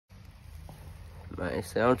Man,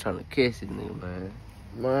 say I'm trying to catch this nigga, man.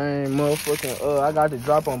 Man, motherfucking, I got the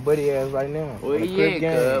drop on Buddy ass right now. Where you at,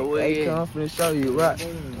 cuz? Where you at? Come finna show you, rock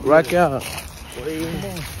out. Where you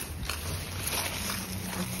at?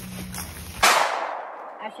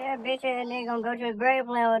 I said, bitch ass nigga gonna go to the grave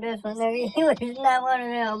plan with this one, nigga. He was not one of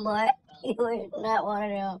them, boy. He was not one of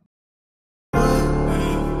them.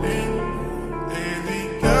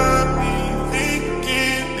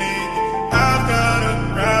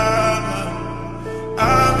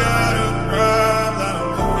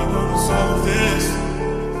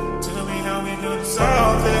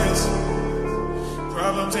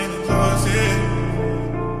 Problems in the closet,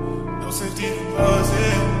 no safety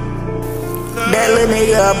deposit. That little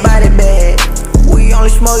nigga a body bag. We only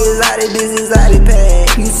smoke exotic, this exotic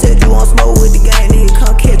pad. You said you want smoke with the gang, nigga,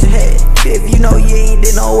 come catch a hat. If you know you ain't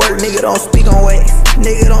did no work, nigga, don't speak on wax.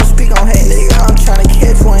 Nigga, don't speak on hat, nigga, I'm tryna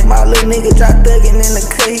catch one. My little nigga drop thuggin' in the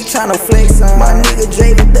cut, he tryna flex on. My nigga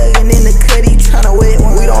Jada thuggin' in the cut, he tryna wet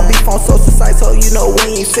one. We don't beef on social sites, so you know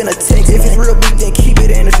we ain't finna text. If it's real beef, then keep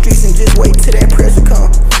it in the streets and just wait till that pressure come.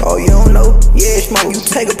 Oh, you don't know? Yeah, smoke, you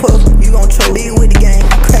take a puff, you gon' choke. Be with the gang,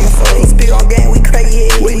 crackin' foes. He spit on gang, we crack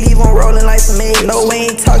head. We leave on rollin' like some eggs. No, we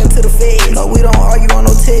ain't talking to the feds. No, we don't argue on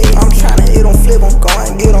no tags. I'm tryna hit em, flip em, go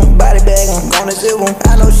and get em, body bag em, gonna zip em.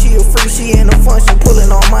 I know she a freak, she in the function, pullin'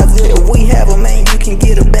 on my zip. If we have a man, you can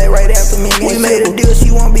get her back right after me. We made a deal, she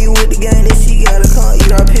won't be with the gang, then she gotta come eat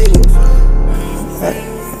our pickles.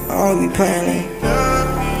 I don't be playing it.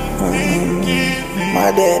 My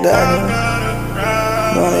dad died,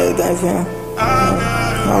 doing everything for him.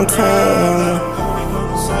 I'm tired,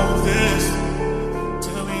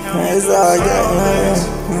 man, it's all I got, man.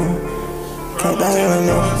 Can't think of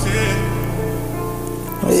anything.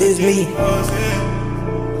 It's me.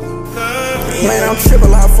 Man, I'm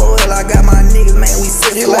triple out for it. I got my niggas, man, we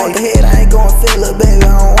sit. You want the head, I ain't gon' feel, little baby.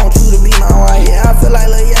 I don't want you to be my wife. Yeah, I feel like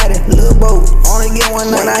Lil Yachty, Lil Bo. Only get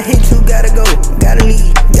one night. When I hit you, gotta go, gotta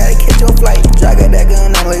leave, gotta catch your flight. I got that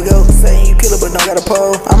gun, I'm let go. Saying you kill it, but don't got a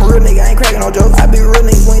pole. I'm a real nigga, I ain't cracking no jokes. I be real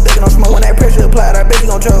niggas, we ain't thuggin' no smoke. When that pressure applied, I bet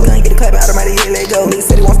you gon' choke. Gun get the clap automatic, yeah, let go. Nigga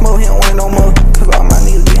said he want smoke, he don't want it no more. Cause all my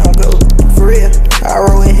niggas be on go. For real, I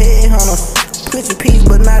roll with head hunters. Put your piece,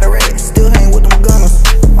 but not a rat. Still hang with them gunners.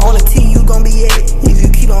 On the T, you gon' be at it if you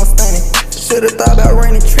keep on stunning. Should've thought about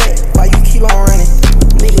running track while you keep on running.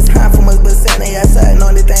 Niggas hide from us, but saying they outside, know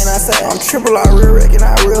that they ain't outside. I'm triple out real wreck and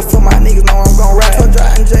I real for my niggas, know I'm gon' ride. So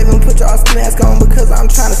driving Javen, put y'all ski mask on because I'm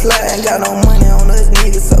tryna slide. Ain't got no money on us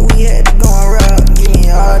niggas, so we had to go and rob. Give me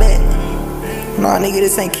all that. Nah, nigga,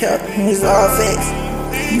 this ain't cap, this all facts.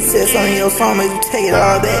 You said something in your song, you take it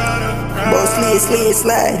all back. Boy,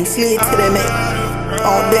 slide, he slid to that mat.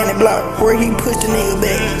 On Danny Block, where he pushed the nigga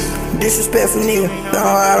back. Disrespectful nigga, don't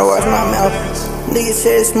know how to watch my mouth. Nigga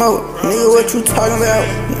said smoke, nigga what you talking about?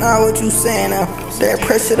 Nah, what you saying now? That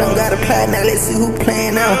pressure done got applied, now let's see who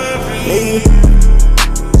playing now. Nigga.